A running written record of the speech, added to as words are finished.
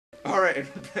Alright, and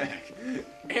we're back.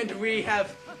 And we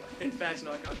have, in fact,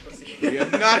 not gotten pussy. We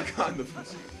have not gotten the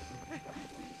pussy.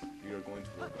 We are going to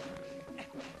work on it.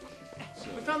 So.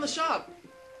 We found the shop.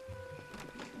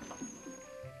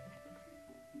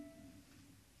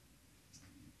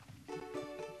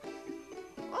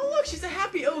 Oh look, she's a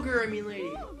happy ogre, I mean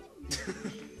lady.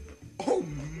 Oh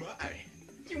my.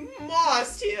 You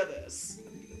must hear this.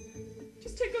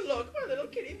 Just take a look. My little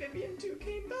kitty Vivian 2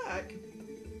 came back.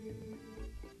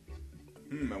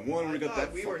 I wonder we got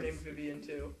that. We were named Vivian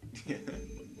 2. Yeah.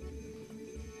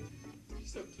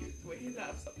 She's so cute. The way he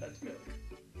laps up that milk.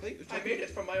 I made it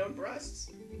from my own breasts.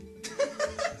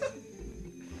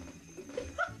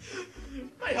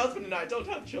 My husband and I don't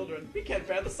have children. We can't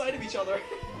bear the sight of each other.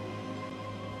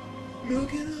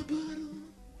 Milk in a bottle.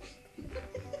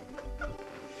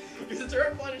 Use it to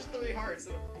replenish 3 hearts.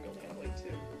 So we only have like 2.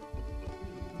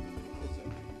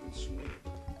 Sweet.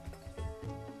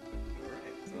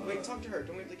 Alright. Wait, talk to her.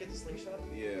 Don't we have to get the slingshot?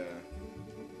 Yeah.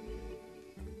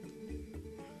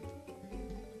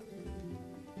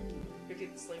 We have to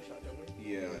get the slingshot, don't we?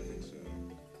 Yeah, I think so.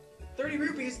 30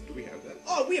 rupees? Do we have that?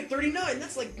 Oh, we have 39!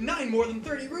 That's like 9 more than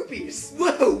 30 rupees!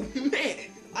 Whoa, man!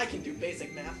 I can do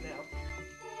basic math now.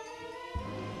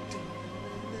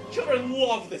 Children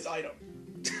love this item.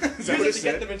 Is Use that what it it to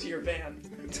said? get them into your van.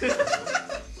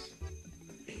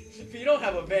 If you don't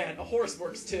have a van, a horse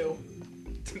works too.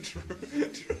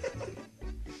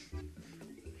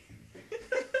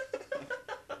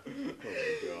 Oh my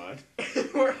god.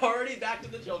 We're already back to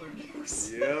the children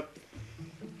jokes. Yep.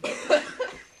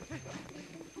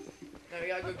 Now we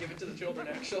gotta go give it to the children,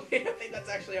 actually. I think that's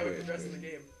actually how we progress in the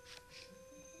game.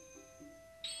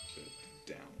 So,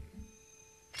 down.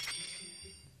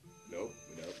 Nope,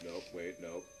 nope, nope, wait,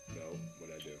 nope, nope.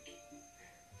 What'd I do?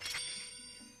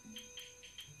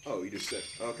 Oh, you just said,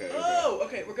 okay. Oh,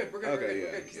 okay, we're good, we're good, Okay, we're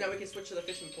yeah, good. Because now we can switch to the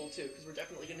fishing pole too, because we're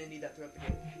definitely gonna need that throughout the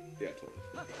game. Yeah, totally.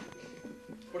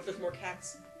 What if there's more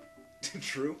cats?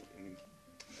 True.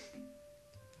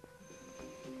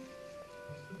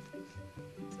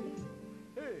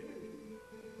 Hey.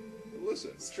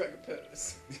 Listen. Strike a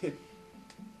pose.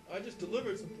 I just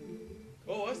delivered something.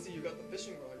 Oh, I see you got the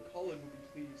fishing rod. Colin will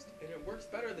be pleased. And it works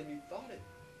better than you thought it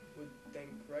would think,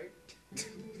 right?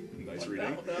 Nice What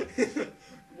reading. about that?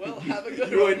 Well, have a good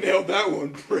You really one. nailed that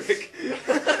one, prick.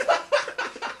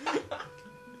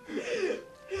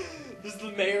 This is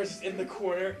the mayor's just in the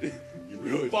corner. You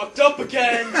really Fucked up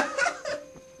again!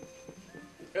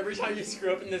 Every time you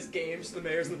screw up in this game, just the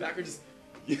mayor's in the background just...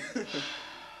 You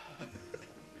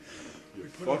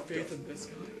Put our fucked faith up. in this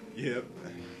guy. Yep.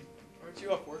 Aren't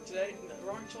you off work today? No,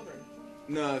 wrong children.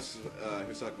 No, this is, he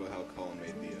was talking about how Colin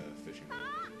made the fishing rod.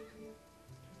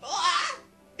 Ah!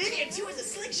 Vivian 2 is a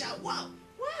slingshot! Wow!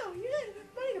 Wow, you had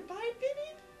enough money to buy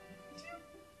Vivian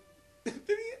 2?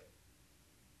 Vivian?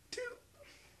 2?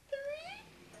 3?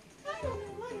 I don't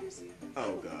know letters.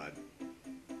 Oh god.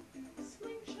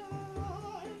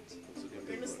 Slingshot!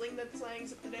 We're gonna sling the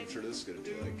slangs of the day. I'm sure this is gonna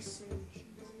be like...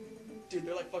 Dude,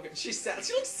 they're like fucking... She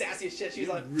looks sassy as shit. She's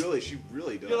like... She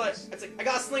really does. You're like... It's like, I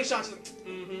got a slingshot. She's like,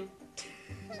 mm-hmm.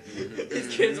 These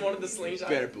kids wanted the slingshot.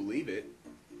 Better believe it.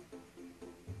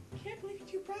 I can't believe you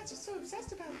two brats are so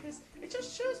obsessed about this. It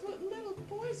just shows what little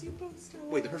boys you both still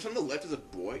Wait, are. the person on the left is a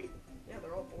boy? Yeah,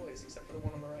 they're all boys, except for the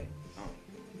one on the right. Oh.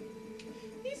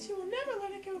 These two will never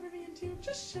let it go, Vivian 2.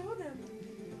 Just show them.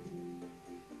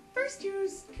 First,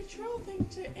 use control thing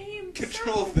to aim.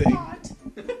 Control circle thing. bot.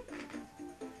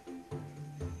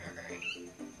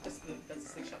 That's the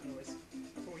slingshot noise.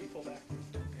 For when you pull back.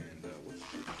 And, what's...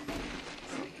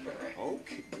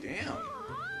 Okay, damn.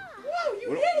 Whoa, you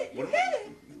What- hit it! You what- hit it!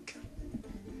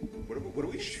 What are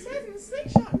we It shooting? says in the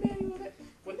slingshot manual that...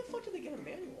 When the fuck did they get a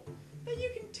manual? That you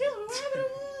can tilt left and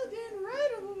right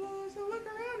to look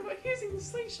around by using the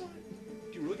slingshot.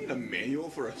 Do you really need a manual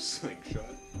for a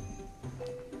slingshot? What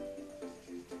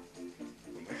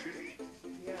am I shooting?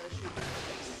 You gotta shoot.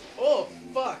 Oh,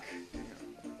 fuck!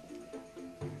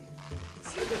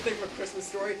 See the thing from Christmas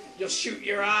Story? You'll shoot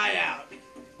your eye out!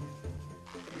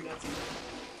 Have you not seen it?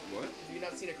 What? Have you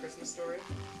not seen A Christmas Story? No,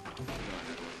 I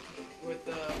haven't. With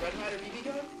the Red Ryder BB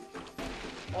gun?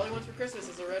 All he wants for Christmas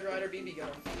is a Red Ryder BB gun.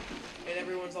 And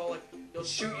everyone's all like, you'll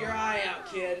shoot your eye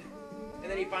out, kid! And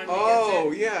then he finally Oh,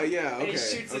 gets it. yeah, yeah, okay. And he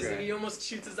shoots his, and he almost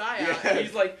shoots his eye out. Yeah. And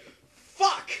he's like,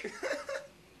 fuck!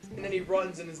 And then he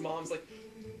runs and his mom's like,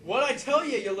 what'd I tell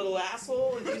you, you little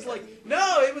asshole? And he's like,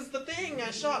 no, it was the thing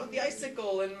I shot with the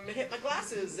icicle and it hit my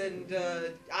glasses and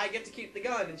I get to keep the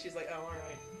gun. And she's like, oh,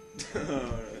 alright.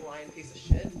 Alright. Lying piece of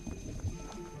shit.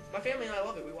 My family and I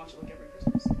love it. We watch it like every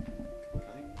Christmas. Kind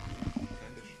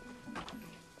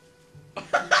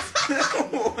of.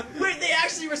 Wait, they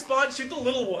actually respond. Shoot the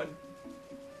little one.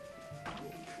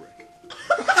 Prick.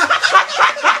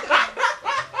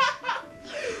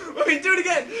 Wait, do it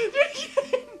again. Do it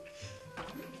again.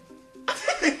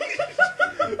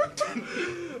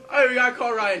 Alright, we gotta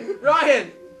call Ryan.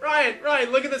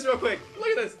 Ryan, look at this real quick. Look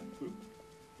at this.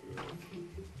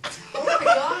 Oh my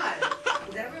god!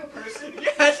 Is that a real person?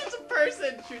 Yeah, it's just a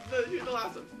person. Shoot the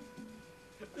last one.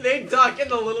 They duck and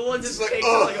the little one just takes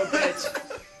it like a bitch.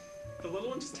 The little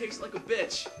one just takes it like a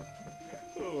bitch.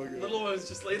 Oh my god. Little one's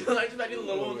just like, I just imagine the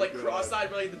little one like cross-eyed,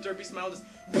 but like the derpy smile just.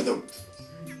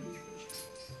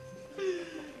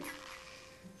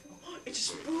 It's a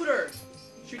scooter.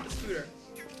 Shoot the scooter.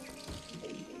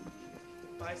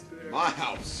 Bye, scooter. My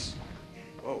house.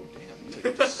 Oh damn, it's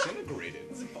like disintegrated.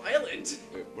 It's violent.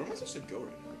 Wait, where am I supposed to go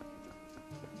right now?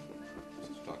 I'm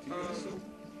supposed to talk to you guys still?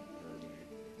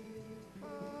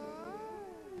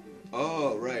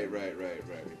 Oh, right. We have to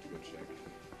go check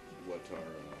what our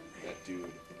that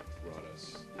dude brought us.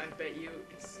 I bet you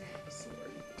it's a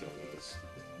sword. Dildos.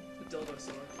 A dildo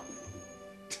sword.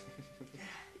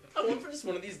 I want for just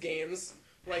one of these games.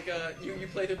 Like, you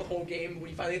play through the whole game,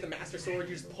 when you finally get the Master Sword,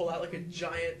 you just pull out, like, a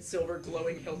giant, silver,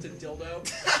 glowing, hilted dildo.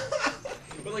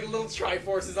 With, like, little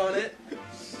Triforces on it.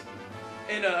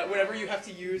 And, whenever you have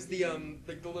to use the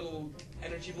little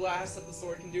energy blast that the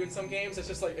sword can do in some games, it's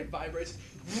just, like, it vibrates.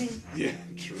 Yeah,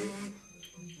 true.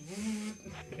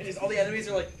 And just all the enemies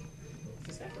are like, is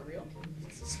this guy for real?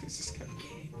 This is kind of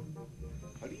gay.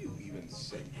 How do you even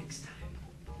say Next time.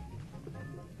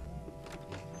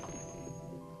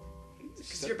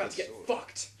 Because you're about to get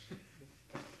fucked.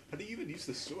 How do you even use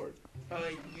the sword?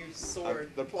 Use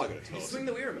sword. They're probably gonna tell You us. swing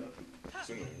the Wii remote.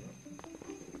 Swing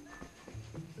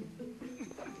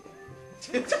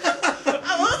the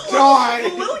Die!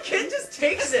 The little kid just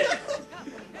takes it.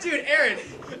 Dude, Aaron.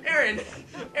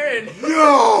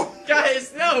 No!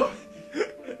 Guys, no.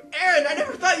 Aaron, I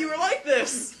never thought you were like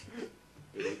this.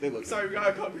 They look. Sorry, we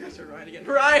gotta turn Ryan again.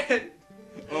 Ryan.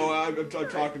 Oh, I'm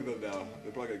talking to them now.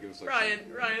 They're probably gonna give us like. Ryan,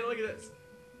 look at this.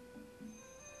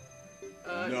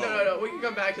 No. No. We can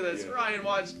come back to this. Yeah. Ryan,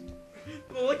 watch.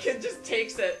 The little kid just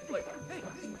takes it, like,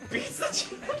 beats the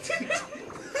child.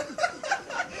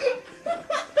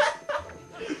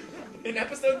 In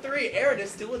episode 3, Aaron is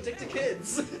still addicted to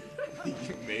kids.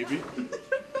 Maybe.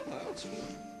 That's cool.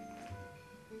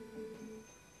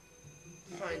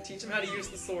 Fine, teach them how to use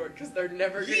the sword, because they're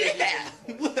never gonna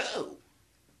Whoa!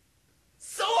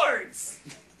 Swords!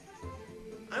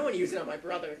 I want to use it on my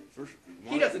brother.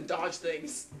 He doesn't dodge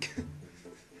things.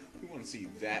 We want to see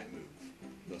that move.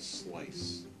 The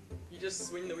slice. You just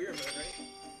swing the Wii remote, right?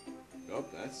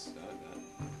 Nope, that's not.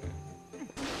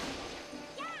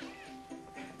 Okay.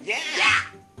 Yeah!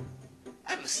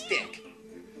 I'm a stick.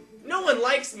 No one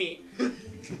likes me!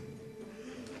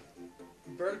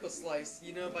 Vertical slice,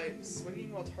 you know, by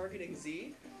swinging while targeting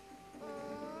Z?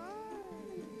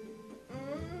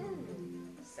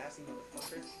 Sassy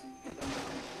motherfucker.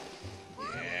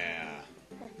 Yeah.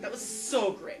 That was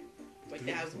so great. Like,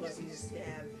 that wasn't just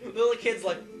stab. The little kid's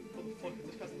like, what the fuck is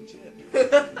this guy's legit?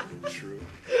 True.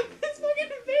 It's fucking in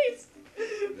the face!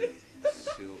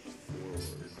 Tilt forward.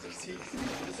 See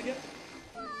this again?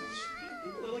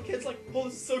 The little kid's like, oh,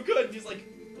 this is so good. And he's like,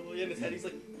 oh, in his head, he's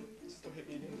like, just don't hit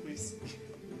me again, please.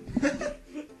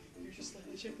 You just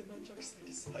slightly shake the nunchuck side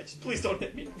to side. Just please don't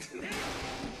hit me.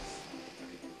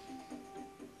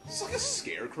 It's like a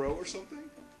scarecrow or something.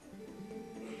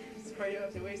 Sorry you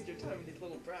have to waste your time with these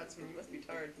little brats when you must be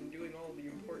tired from doing all the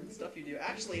important stuff you do.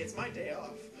 Actually, it's my day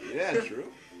off. Yeah,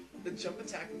 true. The jump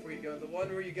attack before you go, the one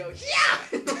where you go, yeah!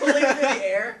 Pulling through the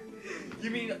air. You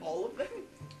mean all of them?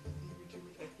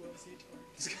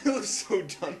 This guy looks so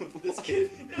done with This life.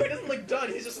 kid, no, he doesn't look done.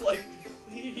 He's just like,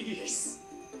 please.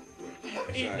 I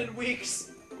haven't eaten in weeks.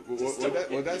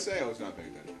 What'd that say? I was not paying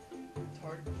attention. It's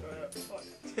hard. Fuck.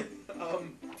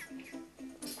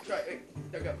 Try it.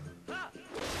 Wait, there, go.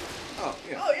 Oh,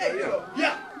 yeah. Oh, yeah, you go.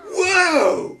 Yeah!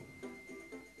 Whoa!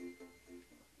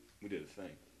 We did a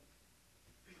thing.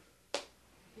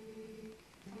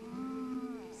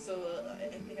 So, I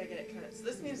think I get it kind of. So,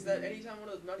 this means that anytime one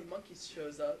of those naughty monkeys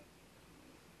shows up.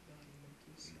 Naughty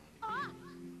monkeys.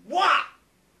 Wah!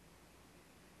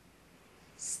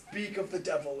 Speak of the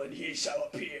devil and he shall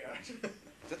appear.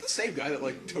 Is that the same guy that,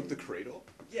 like, took the cradle?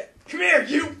 Yeah. Come here,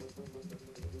 you!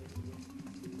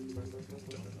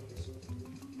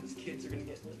 These kids are gonna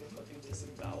get like fucking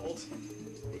disemboweled.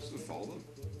 What's the follow?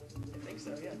 I think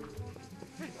so, yeah.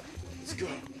 Let's go.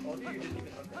 All of you didn't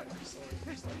even upgrade your sword.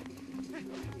 You're just like,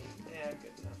 yeah,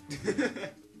 good enough.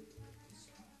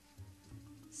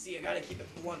 See, I gotta keep it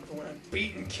blunt for when I'm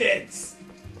beating kids.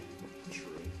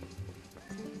 True.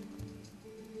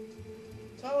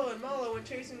 Talo and Malo went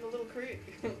chasing the little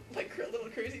little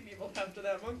crazy people after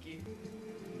that monkey.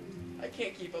 I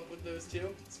can't keep up with those two.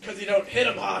 It's because you don't hit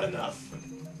them hard enough.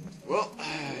 Well,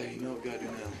 you know what we gotta do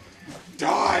now.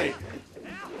 Die!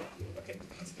 Okay.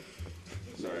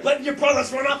 Sorry. Letting your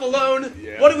brothers run off alone?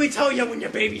 Yeah. What do we tell you when you're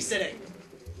babysitting?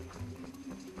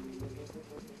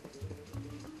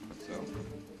 So,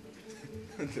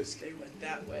 this They went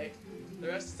that way. The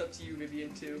rest is up to you,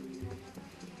 Vivian, too.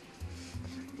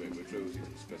 Wait, which way was you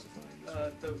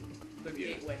specifying? The Yeah.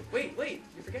 gateway. Wait,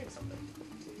 you're forgetting something.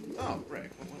 Oh, right.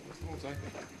 What was I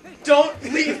thinking? Don't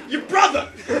leave your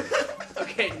brother!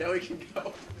 Okay, now we can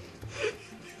go.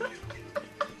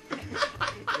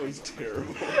 That was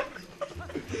terrible.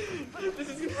 This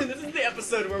is the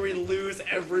episode where we lose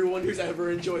everyone who's ever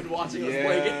enjoyed watching us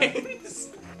play games.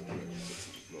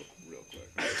 Real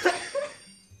quick. Okay.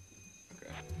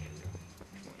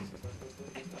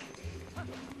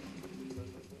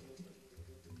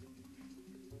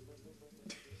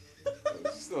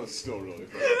 That was still really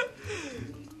fun.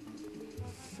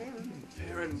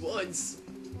 Farron Woods.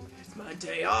 It's my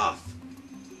day off.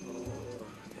 Oh,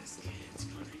 this kid's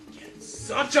gonna get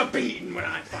such a beating when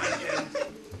I find him.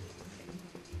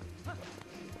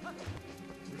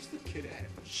 Where's the kid at?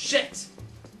 Shit!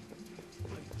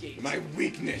 My gate. My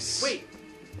weakness. Wait.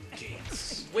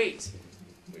 Gates. Wait.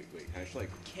 Wait. Can I just like?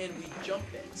 Can we jump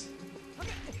it?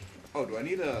 Oh, do I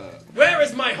need a? Where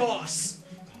is my horse?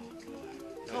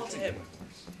 Call I to think him. my horse.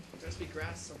 There must be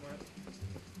grass somewhere.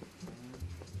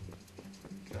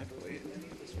 Can I play it? Any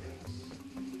of this grass?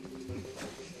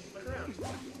 Look around.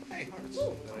 Hey, hearts.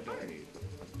 Ooh, that I don't need.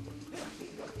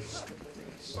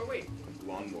 Or wait.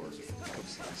 Lawnmowers are for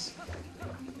pussies.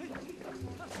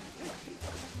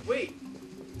 Wait.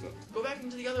 What's up? Go back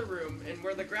into the other room and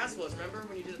where the grass was. Remember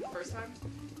when you did it the first time?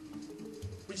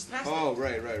 We just passed Oh, it.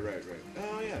 right.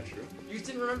 Oh, yeah, true. You just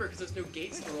didn't remember because there's no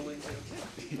gates to roll into.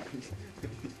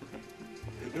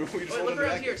 We just Wait, rolled look into around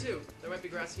that here gate. too. There might be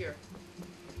grass here.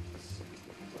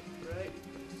 Right?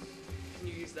 Can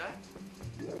you use that?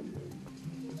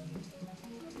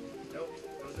 Nope.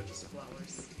 Those are just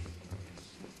flowers.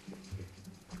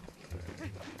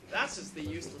 That's just the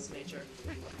useless nature.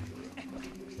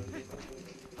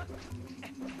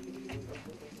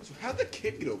 So how'd the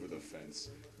kid get over the fence?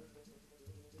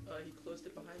 He closed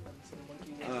it behind them so the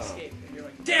monkey didn't Oh. escape. And you're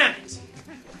like, damn it!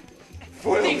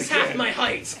 Foiled Thing's half again. my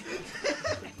height!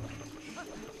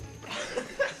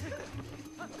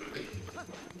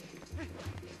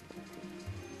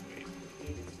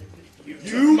 You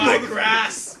took my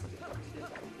grass!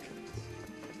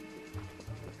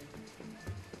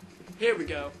 Here we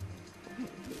go.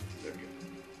 There we go.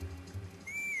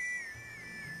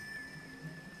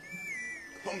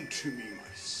 Come to me, my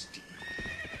steed.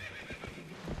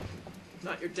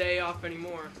 Not your day off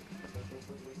anymore.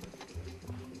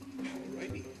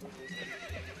 Alrighty.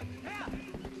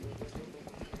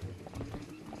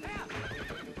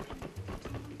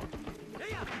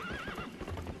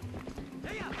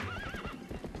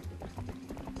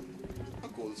 How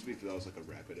cool would this be if that was like a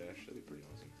rapid dash? That'd be pretty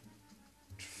awesome.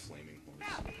 Flaming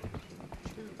horse.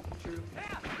 True.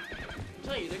 I'm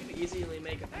telling you, they could easily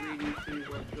make a 3D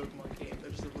free-world Pokemon game.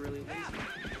 They're just really lazy.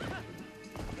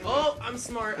 Oh, I'm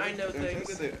smart. I know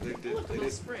things. They did. Look, a They little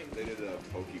did. spring. They did a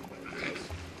Pokemon.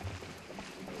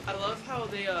 I love how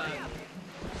they, you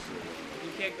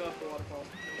can't go up the waterfall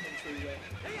in true way.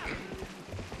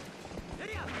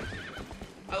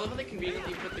 I love how they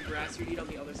conveniently put the grass you eat on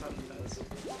the other side of the fence.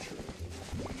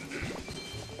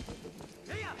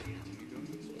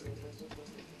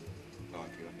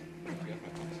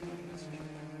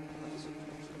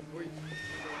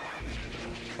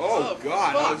 Oh,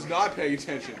 God, I fuck. was not paying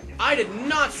attention. I did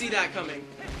not see that coming.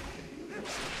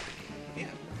 Yeah.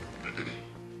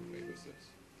 Wait, what's this?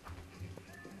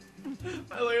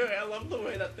 I love the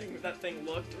way that thing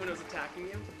looked when it was attacking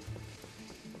you.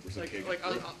 Where's Like- that kid? like,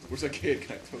 Where's that kid?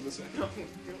 Can I throw this at No, him?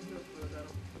 you don't throw that on.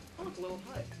 Oh, look, a little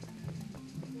hut.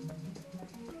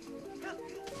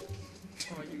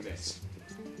 Oh, you missed.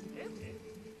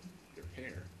 Your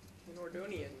hair. An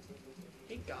Ordonian.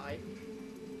 Hey, guy.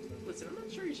 Listen, I'm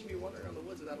not sure you should be wandering around the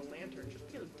woods without a lantern. Just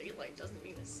because of daylight doesn't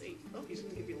mean it's safe. Oh, he's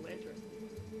gonna give you a lantern.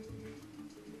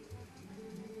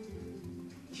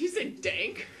 Did you say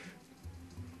dank?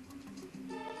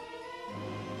 Man,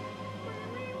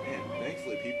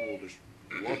 thankfully people will just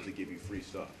love to give you free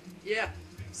stuff. Yeah.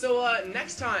 So,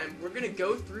 next time, we're gonna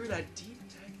go through that deep